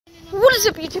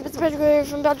What's up, YouTube? It's Patrick Clear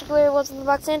from Patrick Clear. What's in the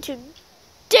box? And today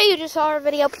you just saw our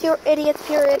video, Pure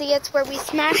Idiots, where we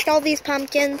smashed all these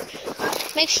pumpkins.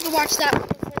 Make sure to watch that one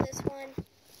before this one.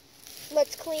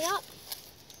 Let's clean up.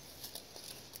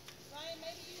 Ryan,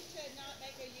 maybe you should not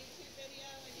make a YouTube video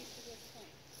and you should just clean.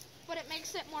 But it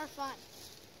makes it more fun.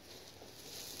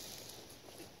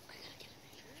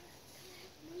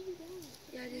 No, you don't.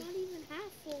 Yeah, I do. Not even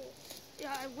half full.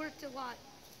 Yeah, I worked a lot.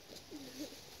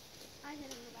 I hid in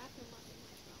the bathroom watching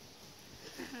my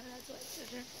phone. That's what it's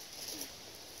such a...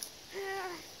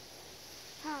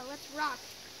 let's rock.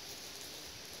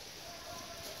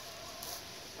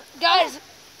 Guys,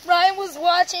 Ryan was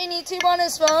watching YouTube on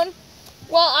his phone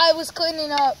while I was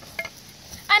cleaning up.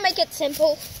 I make it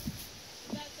simple.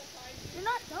 You're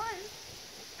not done.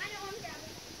 I know, I'm grabbing.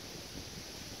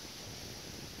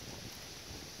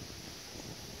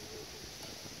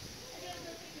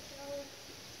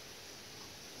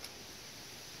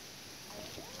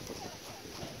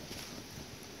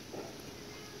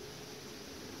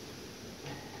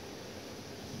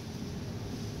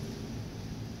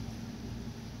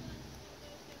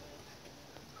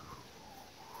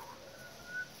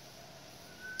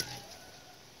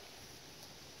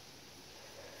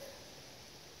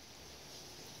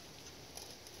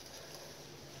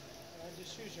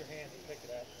 Just use your hand to pick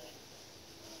it up.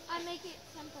 I make it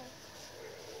simple.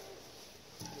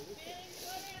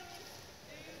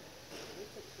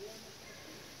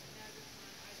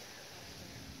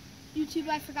 YouTube,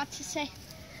 I forgot to say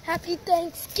Happy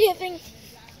Thanksgiving.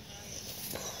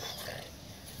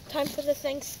 Time for the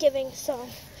Thanksgiving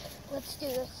song. Let's do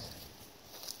this.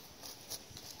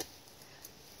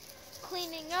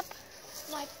 Cleaning up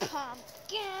my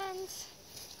pumpkins.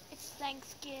 It's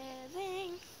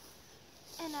Thanksgiving.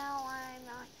 And now I'm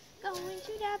not going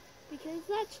to dab because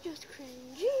that's just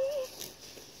cringy.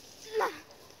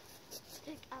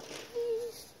 Pick out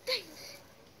these things.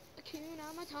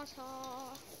 Hakuna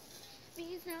Matata.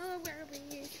 These no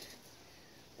worries.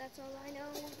 That's all I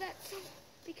know. That's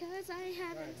because I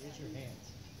haven't. All right, use your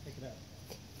hands. Pick it up.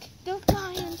 The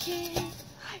Lion King.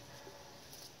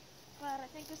 But I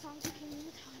think the song's Hakuna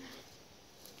Matata.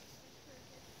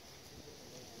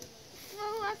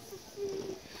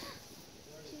 Philosophy.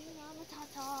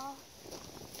 Matata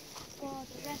for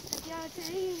the rest of your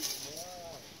days.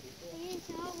 Please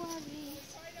don't worry.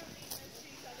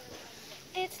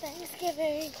 It's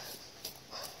Thanksgiving.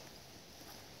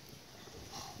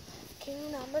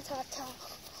 Hakuna Matata.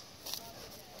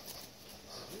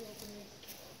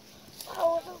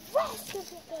 For the rest of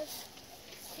your days.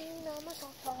 Hakuna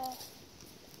Matata.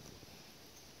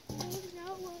 Please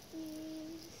don't worry.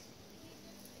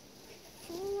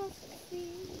 Philosophy.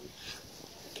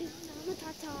 Hakuna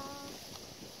Matata.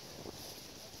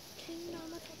 Hakuna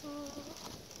Matata.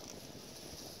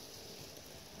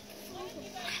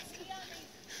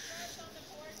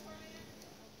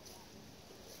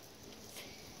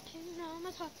 Hakuna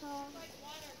Matata. Like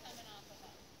water coming off of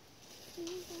them.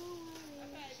 Please don't worry.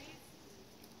 Okay,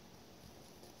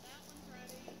 that one's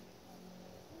ready.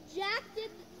 Jack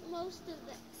did most of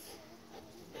this.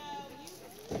 No, you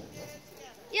did it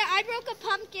together. Yeah, I broke a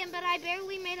pumpkin, but I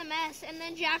barely made a mess, and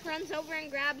then Jack runs over and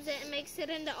grabs it and makes it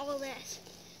into all this.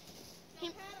 So,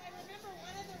 Pat, I remember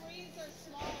one of the wreaths are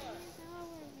smaller.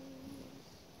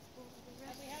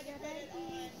 And we had to put it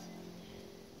on.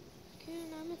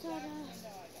 Hakuna Matata.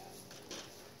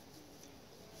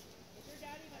 Is your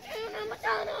daddy went Hakuna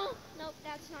Matata. Nope,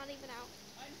 that's not even out.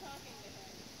 I'm talking to him.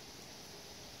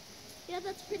 Yeah,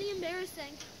 that's pretty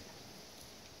embarrassing.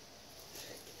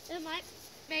 It might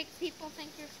make people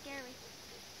think you're scary.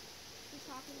 You're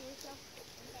talking to yourself.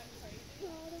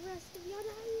 For the rest of your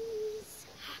days.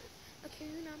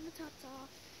 Hakuna Matata.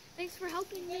 Thanks for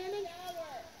helping, Manning.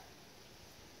 Shower.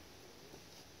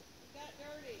 You got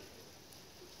dirty.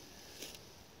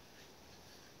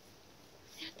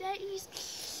 Days.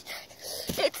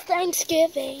 It's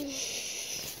Thanksgiving.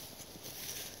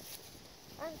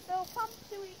 I'm so pumped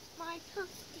to eat my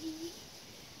turkey.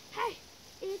 Hey,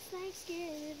 it's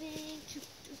Thanksgiving. 2, 2,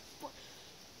 4.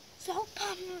 So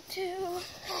pumped to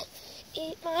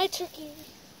eat my turkey.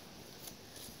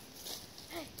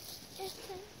 Hey, it's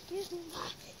Thanksgiving.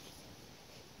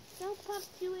 So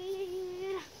pumped to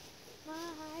eat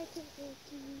my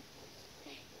turkey.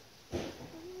 Hey,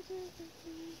 my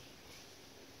turkey.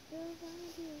 So I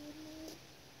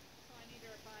need to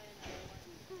buy another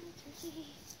one. Turkey.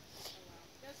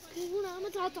 This one. Hakuna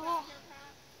Matata. Pat?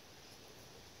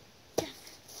 Jeff,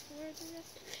 where's the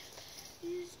rest of it?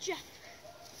 Use Jeff.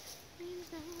 Please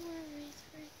don't worry,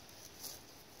 free.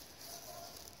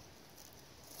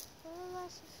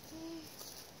 Philosophy.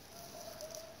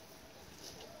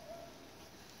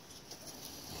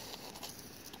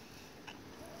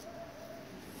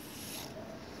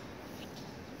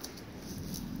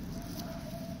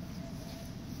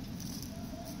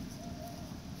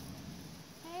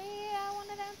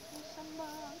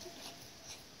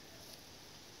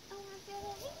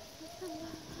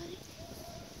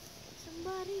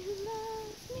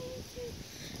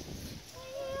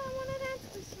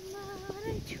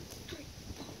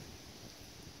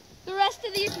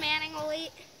 rest of these Manning will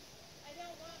eat. I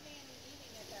don't want Manny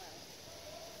eating it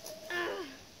though.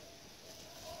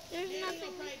 There's Manny nothing.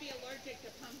 will probably be allergic to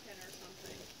pumpkin or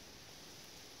something.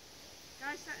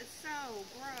 Gosh, that is so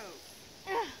gross.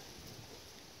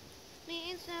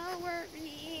 Means no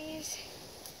worries.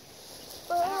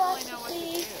 I don't really know what to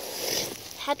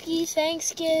do. Happy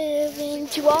Thanksgiving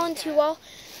to all and to all.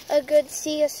 A good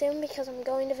see you soon because I'm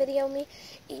going to video me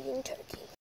eating turkey.